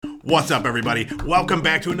What's up, everybody? Welcome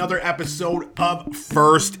back to another episode of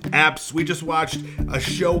First Eps. We just watched a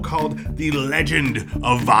show called The Legend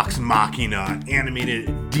of Vox Machina,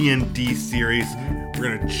 animated D&D series.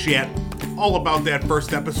 We're going to chat all about that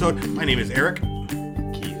first episode. My name is Eric.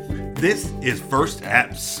 Keith. This is First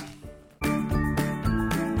Eps.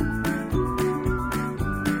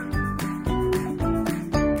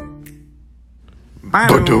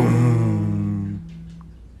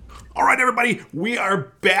 All right, everybody, we are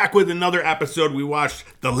back with another episode. We watched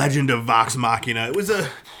The Legend of Vox Machina.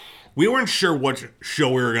 We weren't sure what show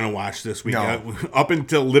we were going to watch this week. No. Up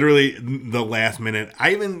until literally the last minute.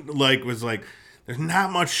 I even was like, there's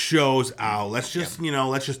not much shows out. Let's just,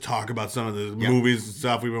 let's just talk about some of the movies and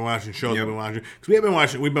stuff we've been watching, shows we've been watching.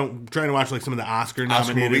 Because we've been trying to watch like some of the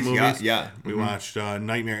Oscar-nominated movies. Yeah. We watched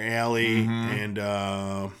Nightmare Alley and...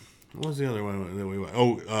 what was the other one that we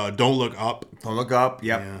watched? Don't Look Up. Don't Look Up.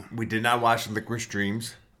 Yep. Yeah. We did not watch Licorice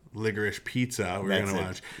Dreams. Licorice Pizza we're going to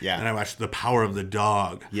watch. Yeah. And I watched The Power of the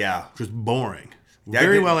Dog. Yeah. Which was boring. Yeah,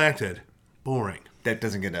 Very well acted. Boring. That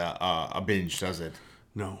doesn't get a binge, does it?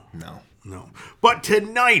 No. No. But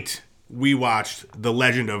tonight, we watched The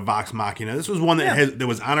Legend of Vox Machina. This was one that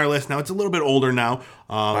was on our list. Now, it's a little bit older now.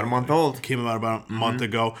 About a month old. Came out about a month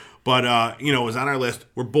ago. But, it was on our list.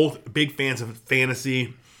 We're both big fans of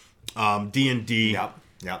fantasy, D&D. Yep.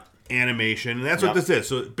 Animation, and that's what this is.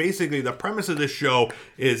 So basically, the premise of this show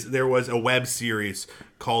is there was a web series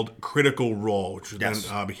called Critical Role, which then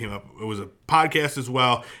it was a podcast as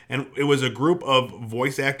well, and it was a group of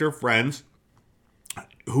voice actor friends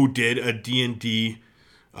who did a D&D,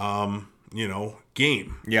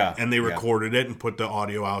 game. Yeah. And they recorded it and put the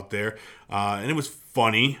audio out there, and it was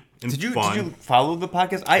funny. Did you follow the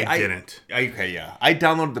podcast? I didn't. Okay, yeah. I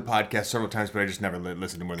downloaded the podcast several times, but I just never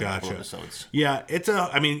listened to more than a couple episodes. Yeah,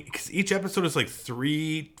 because each episode is like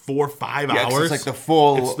 3, 4, 5 hours. It's like the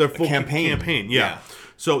full campaign. Yeah.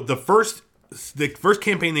 So the first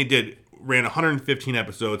campaign they did ran 115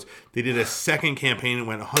 episodes. They did a second campaign and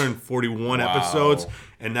went 141 episodes,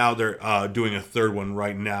 and now they're doing a third one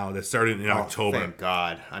right now that started in October. Thank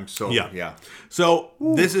God. I'm so So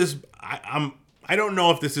this is I don't know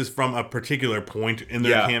if this is from a particular point in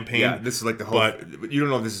their campaign. Yeah, this is like the whole... But you don't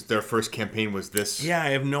know if this is their first campaign was this... Yeah, I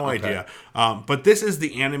have no idea. But this is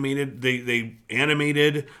the animated... They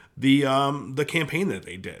animated the campaign that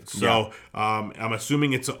they did. So I'm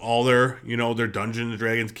assuming it's all their Dungeons &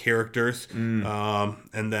 Dragons characters.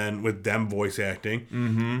 And then with them voice acting.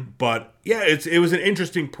 Mm-hmm. But yeah, it was an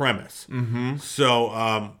interesting premise. Mm-hmm.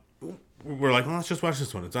 So... we're like, well, let's just watch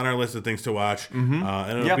this one. It's on our list of things to watch,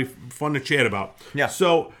 and it'll be fun to chat about. Yeah.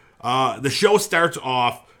 So the show starts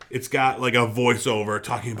off. It's got like a voiceover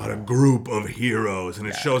talking about a group of heroes, and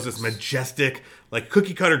it shows this majestic, like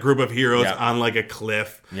cookie cutter group of heroes on like a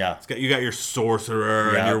cliff. Yeah. You got your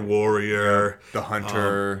sorcerer and your warrior, the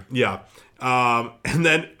hunter. And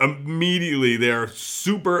then immediately they're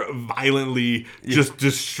super violently just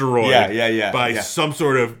destroyed. By some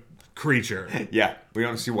sort of creature. Yeah, we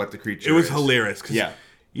don't see what the creature is. It was hilarious because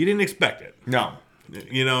you didn't expect it. No.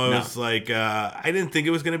 It was like, I didn't think it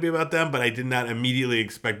was going to be about them, but I did not immediately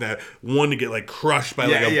expect that one to get like crushed by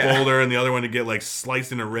like a boulder and the other one to get like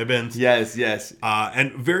sliced into ribbons. Yes.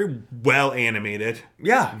 And very well animated.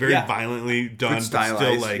 Yeah. Very violently done, but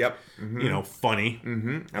still like, funny.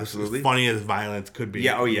 Mm-hmm. Absolutely. As funny as violence could be.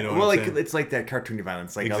 Yeah, well, it's like that cartoony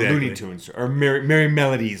violence, like Looney Tunes or Merry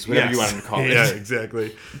Melodies, whatever you want to call it. Yeah,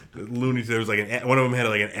 exactly. Looney Tunes, there was like one of them had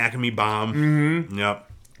like an Acme bomb. Mm-hmm.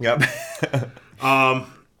 Yep.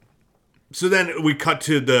 So then we cut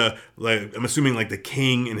to I'm assuming like the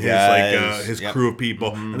king and his his crew of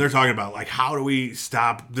people, and they're talking about like, how do we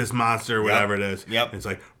stop this monster or whatever it is. Yep. And it's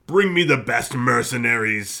like, bring me the best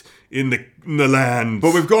mercenaries in the land.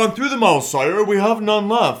 But we've gone through them all, sire. We have none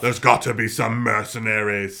left. There's got to be some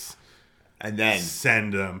mercenaries. And then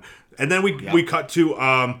send them. And then we cut to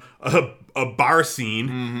a bar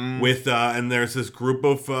scene with and there's this group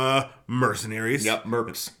of mercenaries. Yep,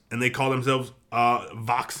 mercs. And they call themselves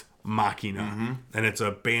Vox Machina. And it's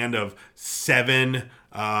a band of 7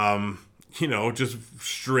 just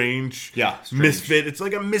strange misfit. It's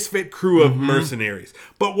like a misfit crew of mercenaries.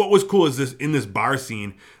 But what was cool is this in this bar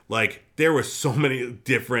scene, like there were so many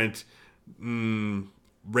different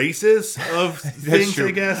races of things,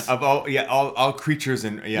 I guess. Of all creatures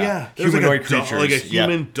and humanoid creatures. Like a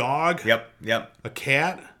human dog. Yep. A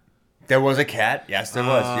cat. There was a cat. Yes, there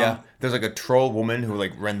was. Yeah. There's like a troll woman who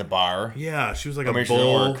like ran the bar. Yeah, she was like a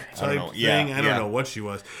bull type thing. I don't know what she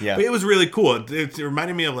was. Yeah. But it was really cool. It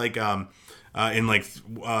reminded me of like in like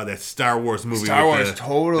that Star Wars movie.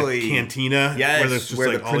 Totally. The cantina. Yes, where there's just where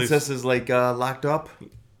like the princess is like locked up.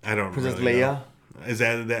 I don't Princess really Leia. know. Is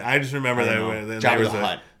that I just remember that there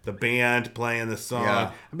was the band playing the song.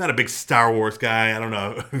 Yeah. I'm not a big Star Wars guy. I don't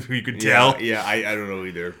know if you could tell. Yeah, I don't know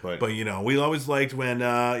either. But you know, we always liked when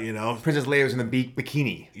Princess Leia was in the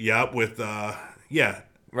bikini. Yep, with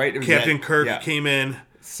right. Captain Kirk came in,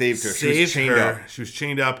 saved her. She was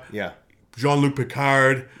chained up. Yeah. Jean-Luc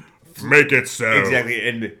Picard, make it so. Exactly,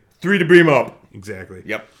 and 3 to beam up. Exactly.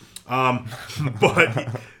 Yep.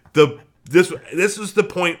 But this was the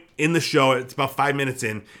point in the show. It's about 5 minutes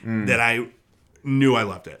in that I knew I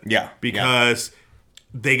loved it. Yeah. Because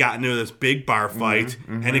they got into this big bar fight,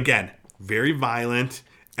 and again, very violent.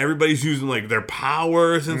 Everybody's using like their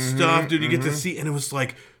powers and stuff, dude. You get to see, and it was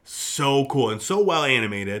like so cool and so well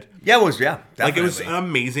animated. Yeah, it was. Yeah, definitely. Like it was an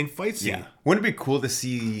amazing fight scene. Yeah. Wouldn't it be cool to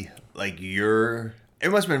see like It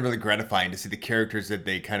must have been really gratifying to see the characters that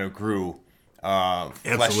they kind of grew.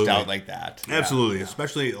 Fleshed out like that. Absolutely.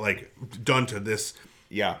 Especially like done to this.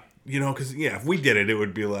 Yeah. You know, because if we did it, it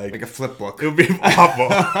would be like a flip book. It would be awful.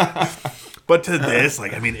 But to this,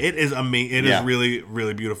 like, I mean, it is amazing. It is really,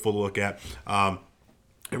 really beautiful to look at.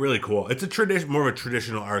 Really cool. It's more of a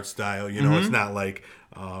traditional art style. You know, it's not like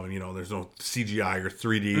there's no CGI or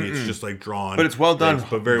 3D. It's just like drawn. But it's well done.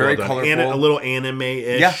 But very well done. Colorful. And a little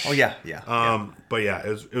anime-ish. Yeah. Oh yeah. But yeah,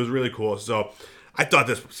 it was really cool. So I thought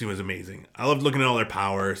this scene was amazing. I loved looking at all their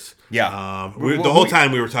powers. Yeah. The whole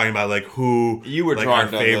time we were talking about like who you were like drawn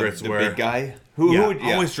our to favorites the were. Big guy.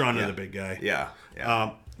 Always drawn to the big guy. Yeah.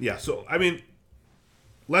 So I mean,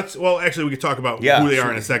 actually, we could talk about who they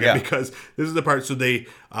are in a second because this is the part. So they,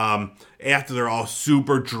 after they're all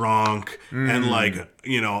super drunk and like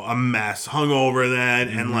a mess, hungover, then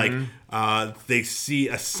and like they see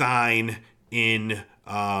a sign in.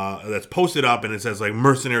 That's posted up and it says like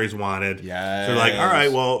mercenaries wanted. Yeah. So they're like, all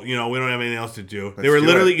right, well, we don't have anything else to do. They were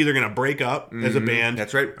literally either going to break up as a band.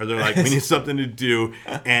 That's right. Or they're like, we need something to do.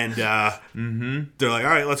 And they're like,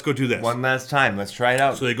 all right, let's go do this. One last time. Let's try it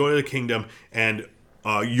out. So they go to the kingdom and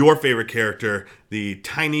your favorite character, the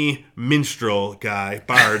tiny minstrel guy,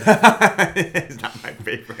 Bard. It's not my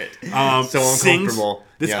favorite. So uncomfortable.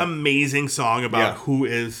 This amazing song about who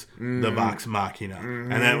is the Vox Machina.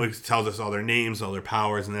 And that tells us all their names, all their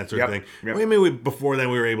powers, and that sort of thing. Yep. I mean, before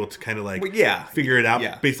then, we were able to kind of like figure it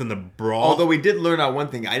out based on the brawl. Although we did learn out one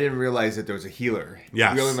thing. I didn't realize that there was a healer.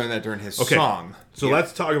 Yes. We only learned that during his song. So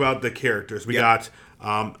let's talk about the characters. We got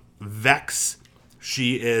Vex.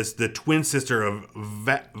 She is the twin sister of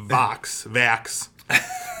Vax.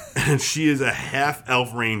 And she is a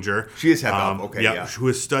half-elf ranger. She is half-elf, okay, who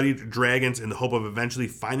has studied dragons in the hope of eventually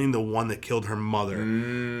finding the one that killed her mother.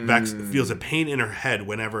 Vex feels a pain in her head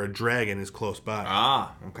whenever a dragon is close by.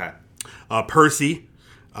 Ah, okay. Percy,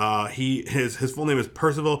 his full name is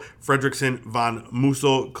Percival Fredrickson von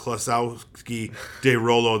Mussel-Klasowski de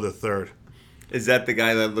Rollo III. Is that the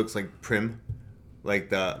guy that looks like Prim? Like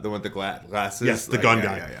the one with the glasses? Yes, the gun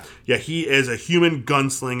guy. Yeah, he is a human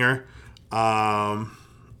gunslinger.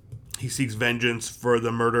 He seeks vengeance for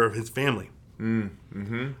the murder of his family. And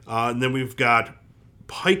then we've got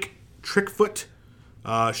Pike Trickfoot.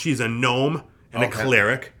 She's a gnome and a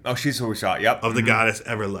cleric. Oh, she's who we saw. Yep. Of the goddess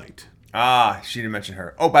Everlight. Ah, she didn't mention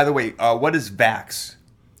her. Oh, by the way, what is Vax?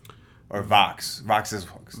 Or Vox? Vox's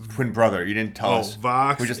twin brother. You didn't tell us.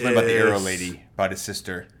 Vox. We just learned about the arrow lady, about his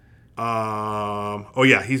sister.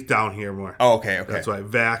 He's down here more. Oh, okay. That's right.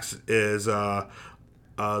 Vax is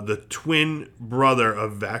the twin brother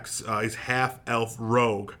of Vex. He's half elf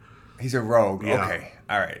rogue. He's a rogue. Yeah. Okay.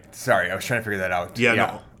 All right. Sorry, I was trying to figure that out. Yeah.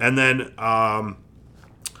 No. And then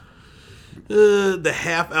the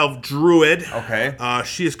half elf druid. Okay.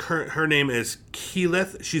 Her name is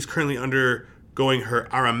Keyleth. She's currently undergoing her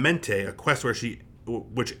Aramente, a quest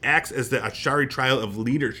which acts as the Ashari trial of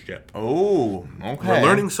leadership. Oh, okay. We're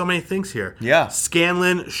learning so many things here. Yeah.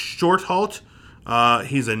 Scanlan Shorthalt.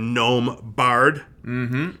 He's a gnome bard.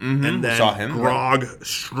 And then saw him, Grog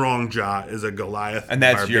Strongjaw is a Goliath and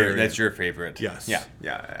that's your favorite. Yes.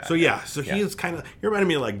 Yeah. So he is kind of, he reminded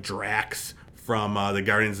me of like Drax from the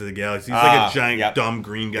Guardians of the Galaxy. He's like a giant, dumb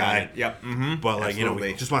green guy. Yep. But like,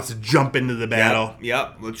 he just wants to jump into the battle.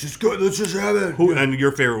 Yep. Let's just have it. And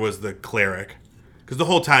your favorite was the cleric. Because the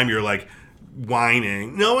whole time you're like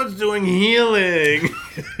whining, no one's doing healing.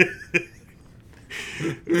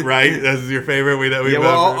 Right? That's your favorite way that we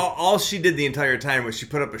all she did the entire time was she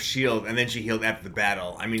put up a shield and then she healed after the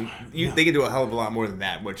battle. I mean, they can do a hell of a lot more than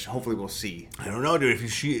that, which hopefully we'll see. I don't know, dude. If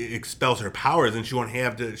she expels her powers, then she won't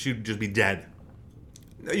have to. She'd just be dead.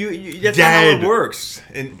 That's not how it works.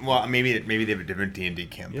 And maybe they have a different D&D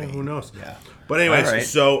campaign. Yeah, who knows? Yeah. But anyways,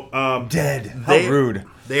 so dead. How rude.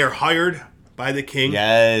 They are hired by the king.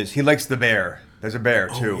 Yes, he likes the bear. There's a bear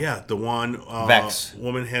too. Oh, yeah, the one Vex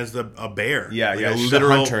woman has a bear. Yeah, like yeah, a she's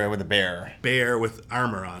literal a hunter with a bear. Bear with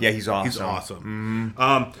armor on. Yeah, he's awesome. He's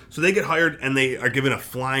awesome. So they get hired and they are given a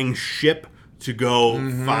flying ship to go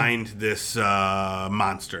find this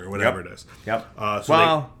monster, whatever it is. Yep.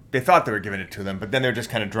 So they thought they were giving it to them, but then they're just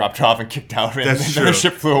kind of dropped off and kicked out, and that's then true. the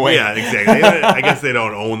ship flew away. Yeah, exactly. I guess they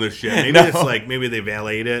don't own the ship. Maybe it's like maybe they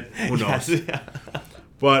valeted it. Who knows? Yeah.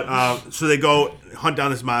 But so they go hunt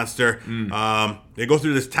down this monster. They go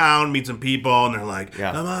through this town, meet some people, and they're like,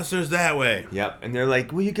 "The monster's that way." Yep. And they're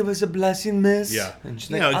like, "Will you give us a blessing, miss?" Yeah. And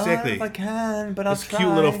she's Yeah, like, exactly. If I can, but I'll This try."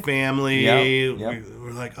 cute little family. Yep.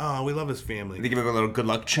 We're like, "Oh, we love this family." They give him a little good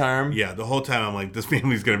luck charm. Yeah. The whole time I'm like, "This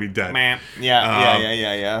family's gonna be dead."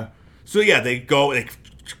 Yeah. So yeah, they go. They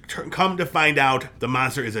come to find out the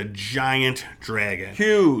monster is a giant dragon.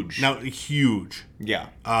 Huge. Now huge. Yeah.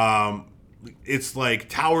 It's like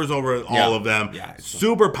towers over all of them. Yeah.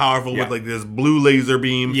 Super powerful with like this blue laser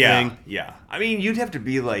beam thing. Yeah. I mean, you'd have to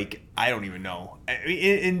be like, I don't even know. I mean,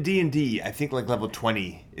 in D&D, I think like level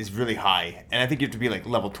 20 is really high, and I think you have to be like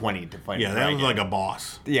level 20 to fight. Yeah, that was like a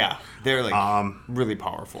boss. Yeah, they're like really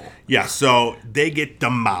powerful. Yeah, so they get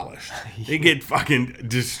demolished. They get fucking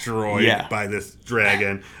destroyed by this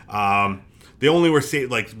dragon. They only were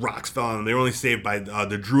saved, like rocks fell on them. They were only saved by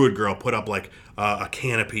the druid girl put up like a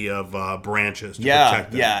canopy of branches to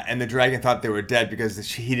protect them. Yeah, and the dragon thought they were dead because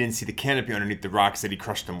he didn't see the canopy underneath the rocks that he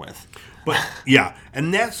crushed them with. But yeah,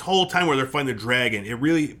 and this whole time where they're fighting the dragon, it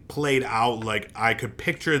really played out like I could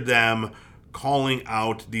picture them calling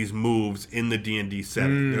out these moves in the D&D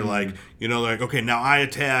setting. They're like, they're like, okay, now I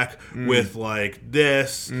attack with like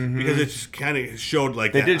this because it just kind of showed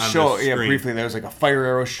like they that did on show the screen. briefly. There was like a fire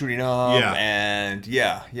arrow shooting up, and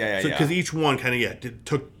So because each one kind of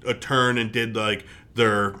took a turn and did like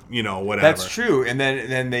their whatever. That's true. And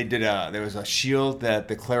then they did there was a shield that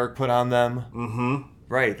the cleric put on them. Mm-hmm.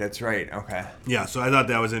 Right. That's right. Okay. Yeah. So I thought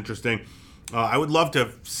that was interesting. I would love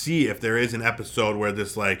to see if there is an episode where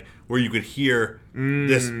this where you could hear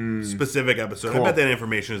this specific episode. Cool. I bet that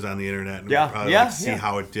information is on the internet. And we'll probably see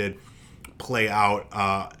how it did play out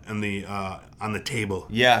on the table.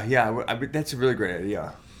 Yeah. That's a really great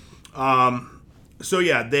idea. So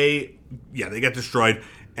yeah, they got destroyed,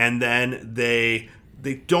 and then they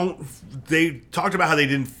talked about how they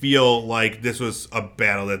didn't feel like this was a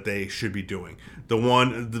battle that they should be doing.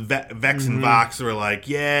 The Vex and Vox were like,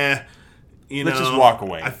 let's just walk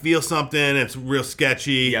away. I feel something. It's real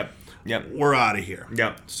sketchy. Yep. We're out of here.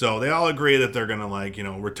 Yep. So they all agree that they're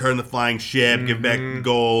gonna return the flying ship, give back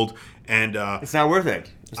gold, and it's not worth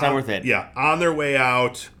it. It's not worth it. Yeah. On their way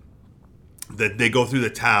out, that they go through the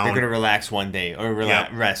town. They're gonna relax one day or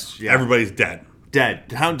rest. Yeah. Everybody's dead. Dead.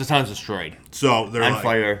 The town's destroyed. So they're on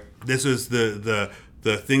fire. This is the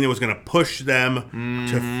thing that was going to push them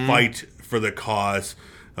to fight for the cause.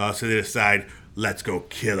 So they decide, let's go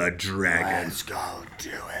kill a dragon. Let's go do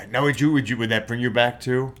it. Now, would that bring you back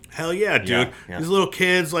too? Hell yeah, dude! Yeah. These little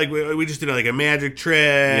kids, like we just did like a magic trick,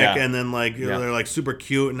 and then they're like super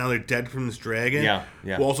cute, and now they're dead from this dragon. Yeah.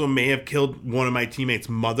 Who also may have killed one of my teammates'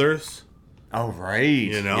 mothers. Oh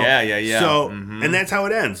right. Yeah. So and that's how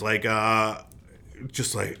it ends. Like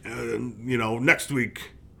just like next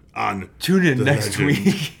week on tune in next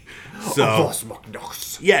week. So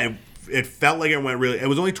yeah, it felt like it went really. It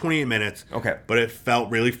was only 28 minutes. Okay, but it felt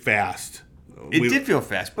really fast. It did feel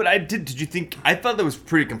fast, but did you think? I thought that was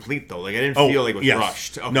pretty complete though. Like I didn't feel like it was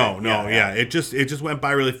rushed. Okay. No. It just went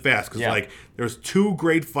by really fast because like there was 2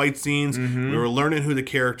 great fight scenes. We were learning who the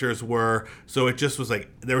characters were, so it just was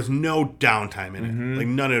like there was no downtime in it, like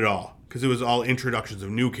none at all, because it was all introductions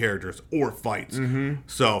of new characters or fights.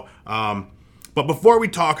 So, but before we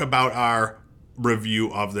talk about our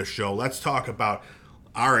review of the show, let's talk about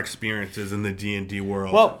our experiences in the D&D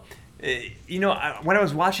world. Well, when I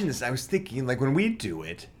was watching this, I was thinking, like, when we do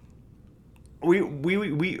it,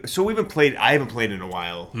 so we haven't played. I haven't played in a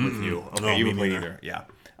while with you. Okay, you haven't played either. Yeah.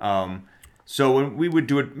 So when we would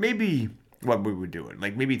do it, maybe we would do it,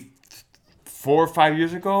 like maybe 4 or 5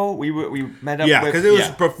 years ago, we met up. Yeah, because it was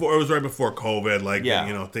before. It was right before COVID. Like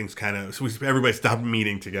things kind of. So everybody stopped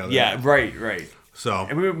meeting together. Yeah. Right. So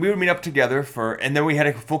and we would meet up together and then we had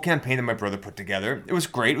a full campaign that my brother put together. It was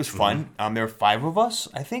great. It was fun. There were 5 of us,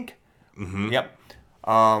 I think. Yep.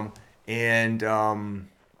 But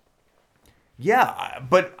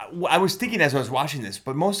I was thinking as I was watching this,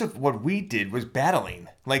 but most of what we did was battling.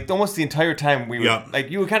 Like almost the entire time we were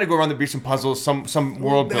like, you would kind of go around, there'd be some puzzles, some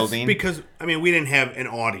world building. Because we didn't have an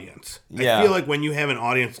audience. Yeah. I feel like when you have an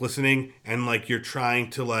audience listening and like you're trying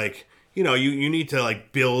to like you know, you need to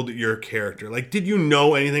like build your character. Like, did you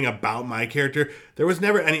know anything about my character? There was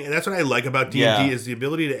never any. That's what I like about D&D is the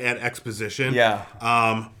ability to add exposition. Yeah.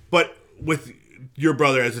 But with your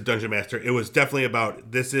brother as a dungeon master, it was definitely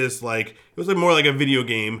about this is like it was like more like a video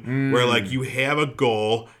game where like you have a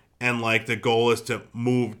goal and like the goal is to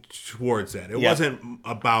move towards that. It wasn't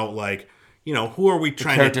about like, you know, who are we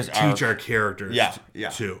trying to teach our characters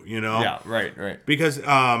to, you know? Yeah, right. Because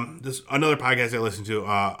this another podcast I listened to,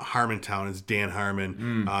 Harmontown, is Dan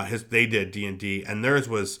Harmon. They did D&D, and theirs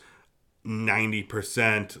was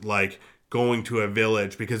 90% like going to a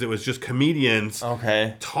village because it was just comedians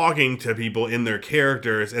talking to people in their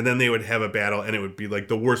characters, and then they would have a battle, and it would be like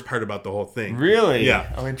the worst part about the whole thing. Really?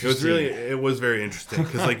 Yeah. Oh, interesting. It was very interesting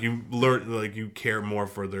because like you learn, like you care more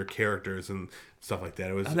for their characters and stuff like that.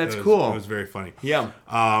 It was cool. It was very funny. Yeah.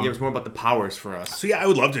 It was more about the powers for us. So yeah, I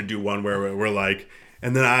would love to do one where we're like,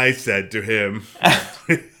 and then I said to him,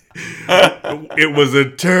 it was a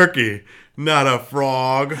turkey, not a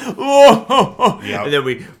frog. And then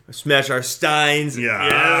we smash our steins.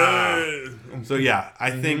 Yeah. So yeah, I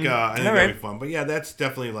think that'd be fun. But yeah, that's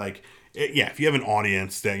definitely like, if you have an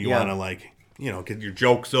audience that you want to like, you know, get your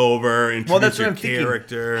jokes over, introduce your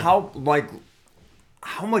character. Thinking.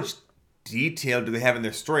 How much detail do they have in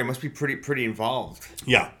their story? It must be pretty involved.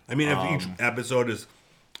 Yeah. I mean, if each episode is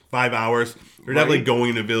 5 hours, they're definitely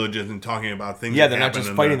going into villages and talking about things. Yeah, they're not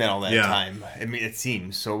just fighting that all that time. I mean, it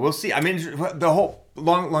seems. So we'll see. I mean, the whole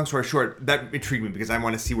long story short, that intrigued me because I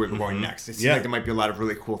want to see where we're going next. It seems like there might be a lot of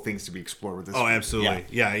really cool things to be explored with this. Oh, absolutely.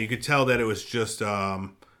 Yeah, you could tell that it was just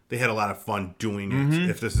they had a lot of fun doing it.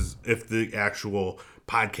 If the actual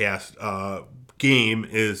podcast game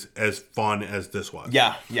is as fun as this was.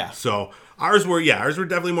 Yeah. So ours were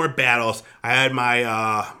definitely more battles. I had my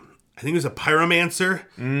I think he was a pyromancer,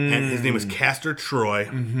 and his name was Castor Troy.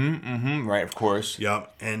 Right, of course.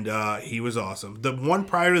 Yep, and he was awesome. The one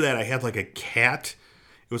prior to that, I had like a cat.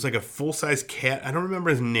 It was like a full-size cat. I don't remember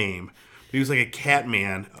his name. But he was like a cat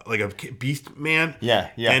man, like a beast man. Yeah.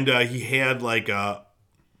 And he had like a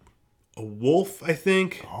wolf, I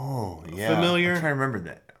think. Oh, yeah. Familiar. I'm trying to remember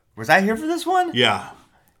that. Was I here for this one? Yeah.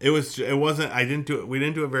 It wasn't, I didn't do it, we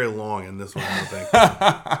didn't do it very long in this one, I don't think.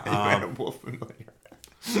 Had a wolf familiar.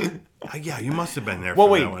 Yeah, you must have been there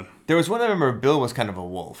for that one. There was one I remember Bill was kind of a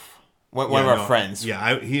wolf. One of our friends.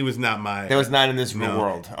 Yeah, he was not my... That was not in this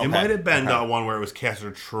world. Okay. It might have been one where it was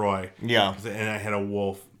Castor Troy. Yeah. And I had a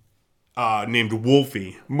wolf named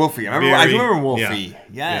Wolfie. Wolfie. I remember Wolfie. Yeah.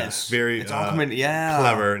 Yes. Very it's all coming,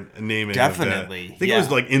 clever naming. Definitely. I think it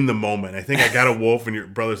was like in the moment. I think I got a wolf and your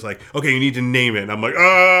brother's like, okay, you need to name it. And I'm like,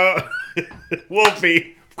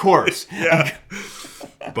 Wolfie. Of course. Yeah.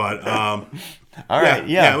 But, all right.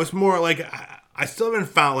 Yeah. It was more like, I still haven't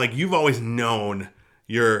found, like, you've always known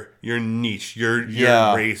your niche, your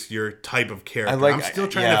race, your type of character. I'm still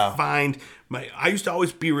trying to find I used to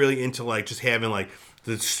always be really into like just having like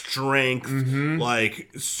the strength, like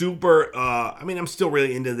super. I mean, I'm still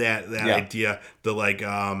really into that idea. The like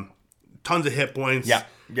tons of hit points.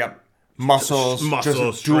 Yep. Muscles,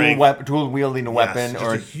 just dual wielding a weapon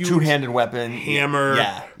or a two-handed weapon, hammer, or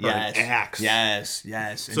an axe. Yes.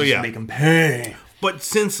 And so just make them pay. But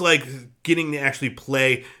since like getting to actually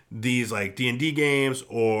play these like D&D games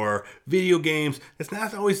or video games, it's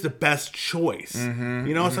not always the best choice.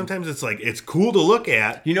 You know, sometimes it's like it's cool to look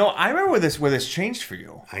at. You know, I remember where this changed for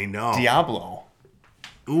you. I know. Diablo.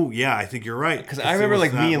 Ooh, yeah, I think you're right. Because I remember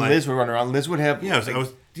like me and Liz were running around. Liz would have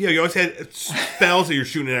you always had spells that you're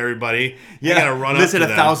shooting at everybody. You gotta run Liz up had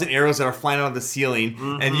to 1,000 arrows that are flying out of the ceiling,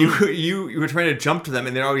 and you were trying to jump to them,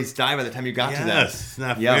 and they'd always die by the time you got to them. Yes, it's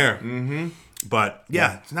not fair. But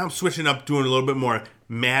now I'm switching up, doing a little bit more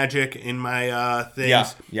magic in my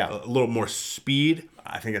things. Yeah. A little more speed.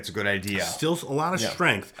 I think that's a good idea. Still a lot of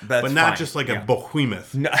strength, but not just like a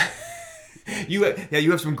behemoth. No. You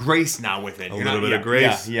have some grace now with it. A little bit of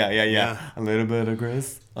grace. Yeah. A little bit of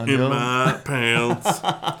grace in my pants.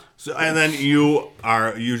 So, and then you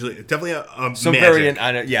are usually definitely some magic. Variant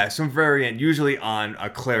on some variant usually on a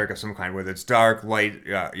cleric of some kind, whether it's dark, light.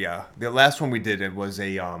 Yeah. The last one we did it was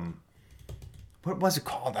a what was it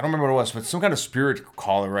called? I don't remember what it was, but some kind of spirit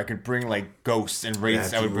caller where I could bring like ghosts and wraiths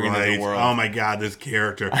that would bring into the world. Oh my god, this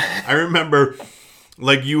character! I remember,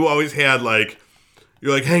 like you always had like.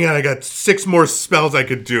 You're like, hang on, I got 6 more spells I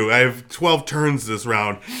could do. I have 12 turns this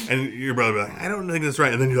round. And your brother would be like, I don't think that's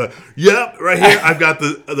right. And then you're like, yep, right here. I've got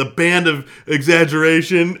the band of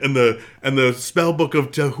exaggeration and the spell book of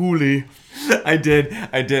Tahuli. I did.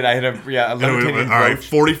 I had a levitating all right,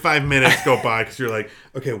 45 minutes go by because you're like,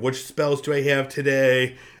 okay, which spells do I have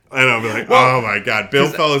today? And I'll be like, oh my god, Bill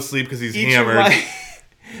fell asleep because he's hammered.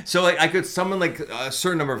 So like I could summon like a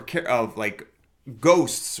certain number of like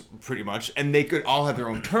ghosts, pretty much, and they could all have their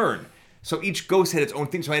own turn. So each ghost had its own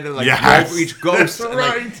thing. So I had to like roll for each ghost. That's and,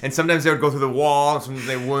 right. like, and sometimes they would go through the wall, and sometimes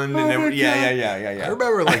they wouldn't. And they would, I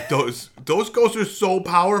remember like those ghosts are so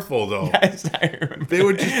powerful though. Yes, I remember. They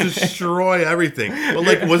would just destroy everything. But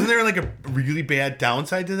like, wasn't there like a really bad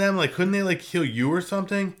downside to them? Like, couldn't they like kill you or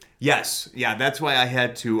something? Yes, yeah. That's why I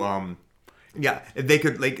had to. Yeah, if they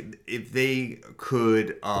could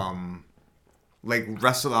like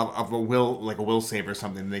wrestle out of a will save or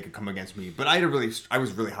something, they could come against me. But I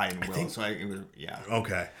was really high in will, so it was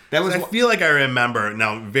Okay. That was. I feel like I remember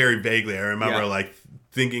now very vaguely. I remember Yeah. like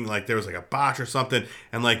thinking like there was like a botch or something,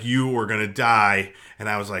 and like you were gonna die, and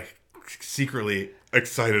I was like secretly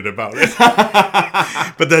excited about it.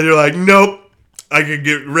 But then you're like, nope. I can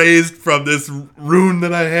get raised from this rune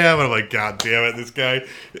that I have. And I'm like, God damn it, this guy.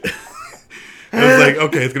 I was like,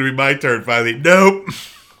 okay, it's gonna be my turn finally. Nope.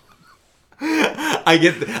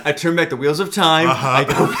 I turn back the wheels of time. I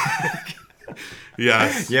go back.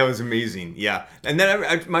 Yes. Yeah, it was amazing. Yeah, and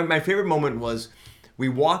then my favorite moment was we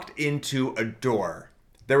walked into a door.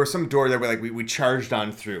 There was some door that we charged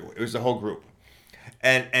on through. It was the whole group,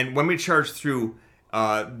 and when we charged through,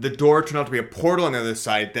 the door turned out to be a portal on the other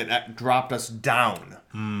side that dropped us down.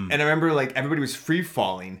 And I remember like everybody was free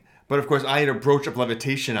falling. But of course, I had a brooch of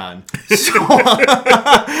levitation on, so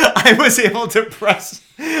I was able to press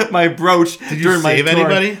my brooch. Did you save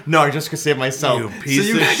anybody? No, I just could save myself. You piece so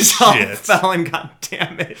you of guys all shit. fell and got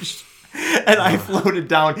damaged, and I floated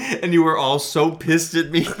down, and you were all so pissed at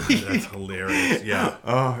me. That's hilarious. Yeah.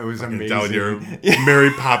 Oh, it was amazing. Down your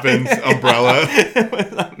Mary Poppins umbrella. It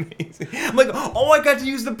was amazing. I'm like, oh, I got to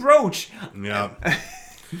use the brooch. Yeah.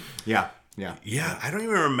 Yeah. Yeah. Yeah, I don't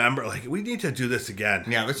even remember. Like, we need to do this again.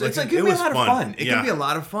 Yeah, it's like, it was a lot of fun. It can be a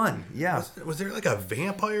lot of fun. Yeah. Was there like a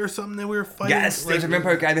vampire or something that we were fighting? Yes, there's a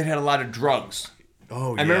vampire guy that had a lot of drugs.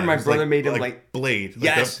 Oh, I remember my brother made him like Blade. Like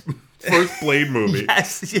yes. the first Blade movie.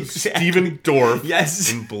 Yes, exactly. Stephen Dorff.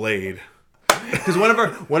 Yes. In Blade. Because one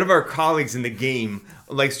of our colleagues in the game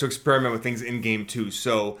likes to experiment with things in game too.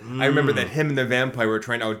 So I remember that him and the vampire were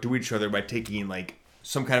trying to outdo each other by taking like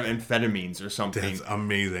some kind of amphetamines or something. That's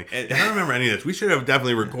amazing. I don't remember any of this. We should have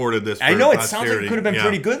definitely recorded this. For I know, it posterity. sounds like it could have been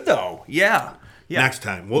pretty good though. Yeah. Next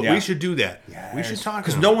time. We should do that. Yeah, we should talk.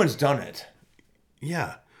 Because no one's done it.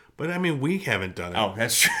 Yeah. But I mean, we haven't done it. Oh,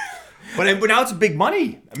 that's true. But now it's big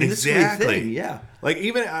money. I mean, exactly. This is a big thing. Yeah. Like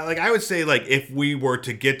even like I would say like if we were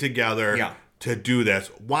to get together to do this,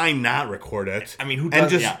 why not record it? I mean, who does? And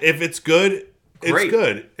just if it's good, Great. it's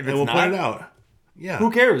good, If and it's we'll not, put it out. Yeah.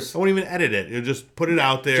 Who cares? I won't even edit it. You'll just put it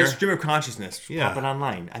out there. Just stream of consciousness. Yeah. Pop it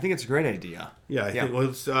online. I think it's a great idea. Yeah. I think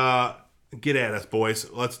let's get at us, boys.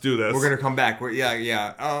 Let's do this. We're gonna come back. To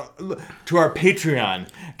our Patreon.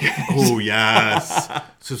 Oh yes.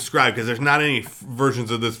 Subscribe because there's not any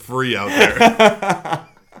versions of this free out there.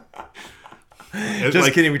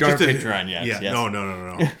 Just kidding. We don't have Patreon yet. Yeah. Yes.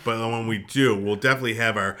 No. But when we do, we'll definitely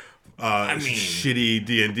have our shitty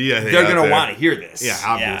D&D. I think They're gonna want to hear this. Yeah,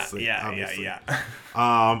 obviously.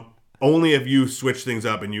 Yeah. Only if you switch things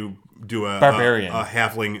up and you do a barbarian, a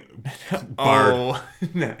halfling bard. Oh,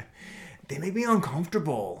 they make me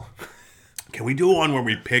uncomfortable. Can we do one where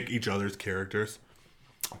we pick each other's characters?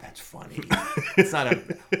 Oh, that's funny. It's not a.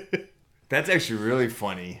 That's actually really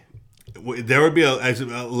funny. There would be a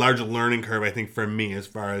large learning curve, I think, for me as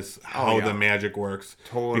far as how the magic works.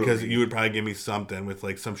 Totally. Because you would probably give me something with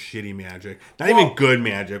like some shitty magic, not even good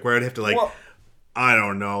magic, where I'd have to like. I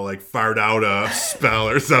don't know, like fart out a spell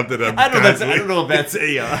or something. I don't know if that's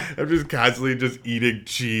a. I'm just constantly just eating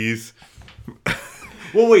cheese.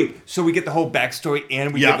 Well, wait. So we get the whole backstory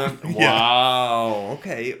and we get them. Yeah. Wow.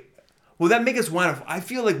 Okay. Well, that makes us want to. I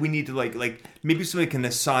feel like we need to like maybe somebody can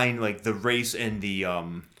assign like the race and the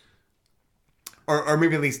or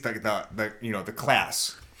maybe at least the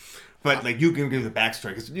class. But like you can give the backstory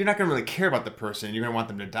because you're not going to really care about the person. You're going to want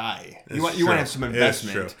them to die. You want to have some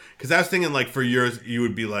investment. Because I was thinking like for yours you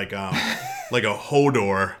would be like like a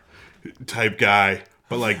Hodor type guy,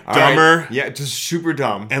 but like dumber. Right. Yeah, just super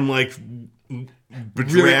dumb and like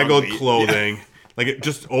bedraggled really clothing, like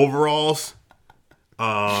just overalls.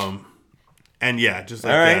 And yeah, just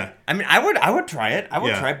like that. I mean, I would try it. I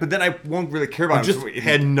would try it, but then I won't really care about it. Just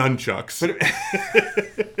had nunchucks.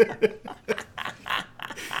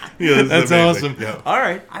 That's awesome. Yeah. All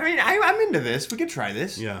right. I mean, I'm into this. We could try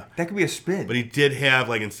this. Yeah. That could be a spin. But he did have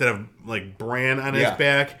like instead of like Bran on his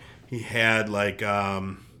back, he had like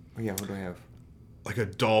what do I have? Like a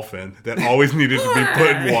dolphin that always needed to be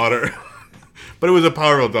put in water. But it was a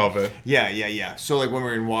powerful dolphin. Yeah. So like when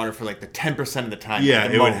we're in water for like the 10% of the time. Yeah,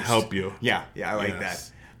 it would help you. Yeah, I like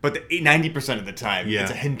that. but 90% of the time, Yeah.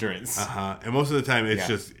 it's a hindrance. And most of the time, it's Yeah.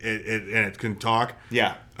 just it can talk.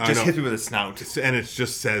 Yeah, I just know. hits me with a snout. And it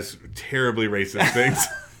just says terribly racist things.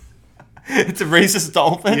 It's a racist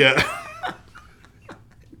dolphin. Yeah.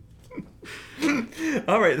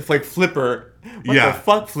 All right, it's like Flipper. What Yeah. the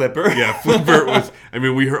fuck, Flipper? Yeah, Flipper was. I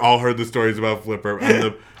mean, we all heard the stories about Flipper and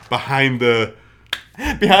the behind the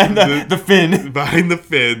Behind the fin. behind the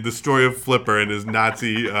fin, the story of Flipper and his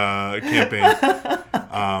Nazi campaign.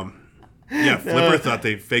 Yeah, Flipper thought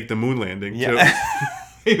they faked the moon landing too.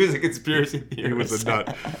 He was a conspiracy theorist. He was a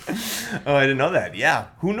nut. Oh, I didn't know that. Yeah,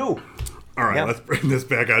 who knew? All right, Yeah. let's bring this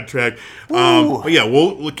back on track. Woo. But yeah,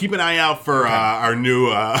 we'll keep an eye out for our new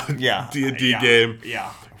D&D game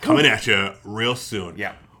Yeah. coming at you real soon.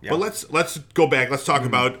 Yeah. But let's go back. Let's talk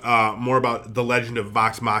about more about the Legend of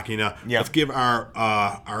Vox Machina. Yeah. Let's give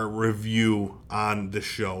our review on the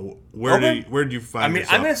show. Where Okay. did you find? I mean,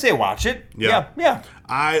 yourself? I'm gonna say watch it. Yeah. Yeah.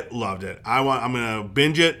 I loved it. I'm gonna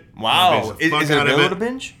binge it. I'm Wow. gonna binge the fuck Is it out of available to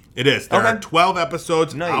binge? It is. There are Okay. 12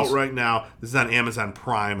 episodes Nice. out right now. This is on Amazon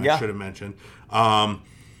Prime. I Yeah. should have mentioned.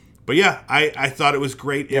 But yeah, I thought it was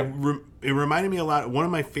great. Yep. It reminded me a lot. One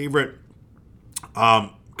of my favorite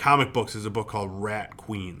comic books is a book called Rat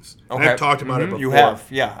Queens. And I've talked about it before. You have.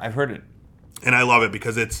 Yeah, I've heard it. And I love it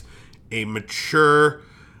because it's a mature,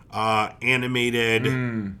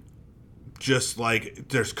 animated, just like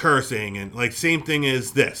there's cursing and like same thing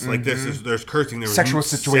as this. Like there's cursing, there's Sexual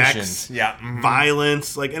sex, situations. Yeah. Mhm.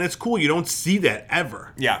 violence, like, and it's cool. You don't see that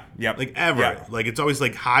ever. Yeah. Yep. Like ever. Yeah. Like it's always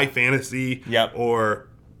like high fantasy. Yep. Or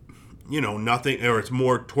nothing, or it's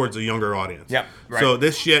more towards a younger audience. Yep, right. So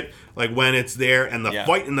this shit, like when it's there and the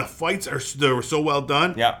Yeah. fights they were so well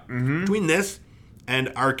done. Yeah. Mm-hmm. Between this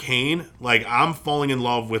and Arcane, like I'm falling in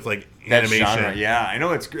love with like That animation. genre. Yeah, I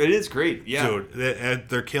know it is great. Yeah. Dude,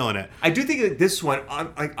 they're killing it. I do think that this one,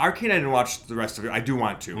 like Arcane, I didn't watch the rest of it. I do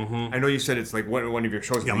want to. I know you said it's like one of your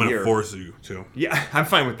shows Yeah, of I'm the gonna year. force you to. Yeah, I'm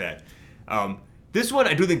fine with that. This one,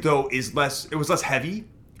 I do think though is less. It was less heavy.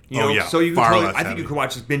 You Oh, know? yeah, So you can far totally, less I think heavy. you could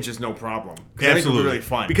watch this binges no problem. 'Cause I think it Absolutely, was really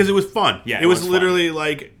fun. because it was fun. Yeah, it was it was fun. literally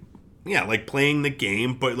like, like playing the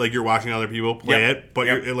game, but like you're watching other people play Yep, it, but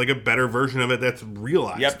yep. you're like a better version of it that's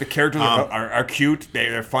realized. Yep, the characters are cute.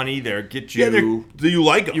 They're funny. They're get you. Yeah, you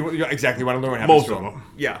like them. you exactly want to learn what happens Most to of them. them.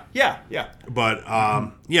 Yeah. But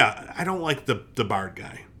I don't like the bard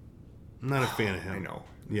guy. I'm not a fan of him. I know.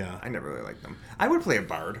 Yeah, I never really liked them. I would play a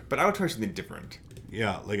bard, but I would try something different.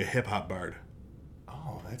 yeah, like a hip hop bard.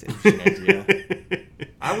 Oh, that's an interesting idea.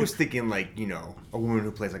 I was thinking like, a woman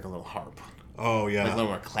who plays like a little harp. Oh yeah. Like a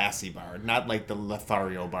little more classy bard, not like the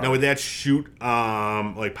Lothario bard. Now would that shoot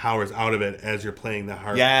like powers out of it as you're playing the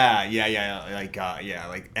harp? Yeah,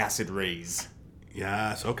 like acid rays.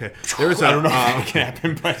 Yes. Okay. There's a I don't know if that can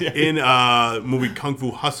happen, but yeah. in movie Kung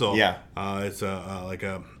Fu Hustle. Yeah. It's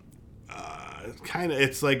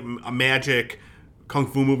it's like a magic kung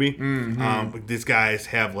fu movie. These guys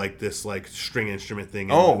have like this like string instrument thing,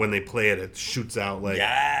 and Oh. when they play it, it shoots out like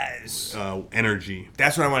Yes. energy.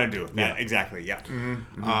 That's what I want to do. Yeah. Yeah, exactly. Yeah.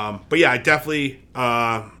 Mm-hmm. But yeah, I definitely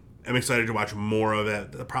am excited to watch more of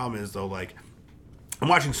it. The problem is though, like I'm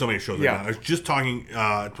watching so many shows right Yeah. now. I was just talking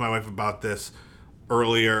to my wife about this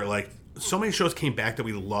earlier. Like so many shows came back that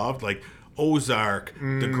we loved, like Ozark,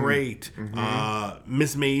 The Great,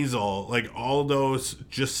 Miss Maisel. Like all those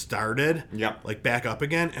just started, Yep. like back up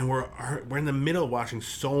again, and we're in the middle of watching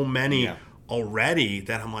so many Yeah. already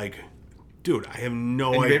that I'm like, dude, I have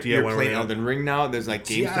no And idea you're when playing we're gonna... Elden Ring now. There's like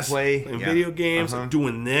games to play. and Yeah. video games, Uh-huh.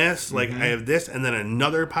 doing this. Like I have this, and then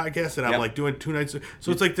another podcast that I'm Yep. like doing 2 nights.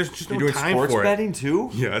 So it's like there's just no You're doing time sports for it. betting too?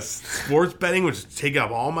 Yes, sports betting, which take up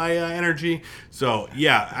all my energy. So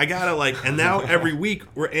yeah, I gotta and now every week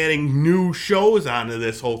we're adding new shows onto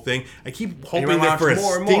this whole thing. I keep And you hoping wanna that watch for a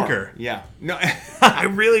more and stinker. more. Yeah. No.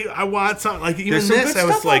 I want something like even There's some this. good I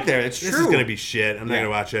was stuff like, out there. It's this is true. gonna be shit. I'm not Yeah. gonna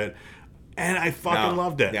watch it, and I fucking No.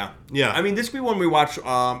 loved it. Yeah. yeah. I mean, this could be one we watch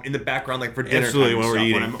in the background, like for dinner absolutely time when and we're stuff,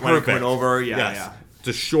 eating. When I'm Perfect. coming over. Yeah, yes. yeah. It's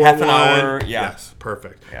a short Half an one. hour, yeah. Yes,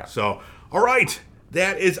 perfect. Yeah. So, all right.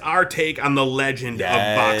 That is our take on the Legend of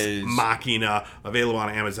Vox Yes. Machina, available on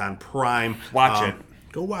Amazon Prime. Watch it.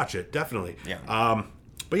 Go watch it, definitely. Yeah.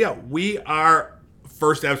 But yeah, we are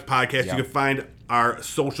First Steps Podcast. Yeah. You can find our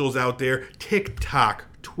socials out there: TikTok,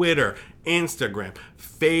 Twitter, Instagram,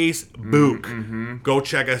 Facebook. Go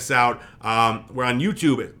check us out. We're on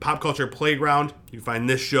YouTube at Pop Culture Playground. You can find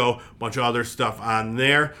this show, a bunch of other stuff on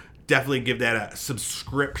there. Definitely give that a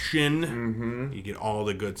subscription. You get all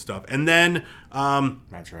the good stuff. And then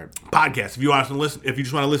That's right. podcast. If you want to listen, if you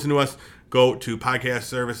just want to listen to us, go to podcast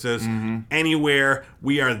services anywhere.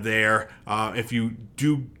 We are there. If you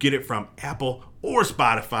do get it from Apple or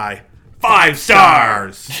Spotify, 5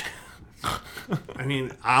 stars. I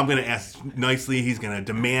mean, I'm going to ask nicely. He's going to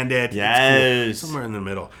demand it. Yes. Cool. Somewhere in the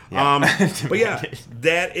middle. Yeah. But yeah,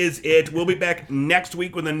 that is it. We'll be back next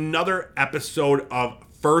week with another episode of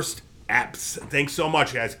First Apps. Thanks so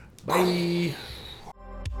much, guys. Bye.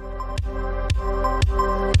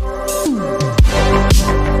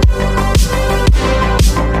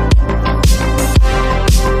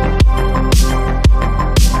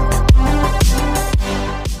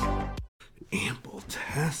 Ample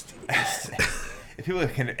testes. If people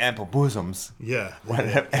can have ample bosoms, Yeah. why not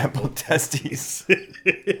have ample testes?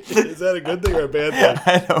 Is that a good thing or a bad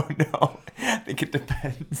thing? I don't know. I think it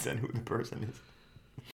depends on who the person is.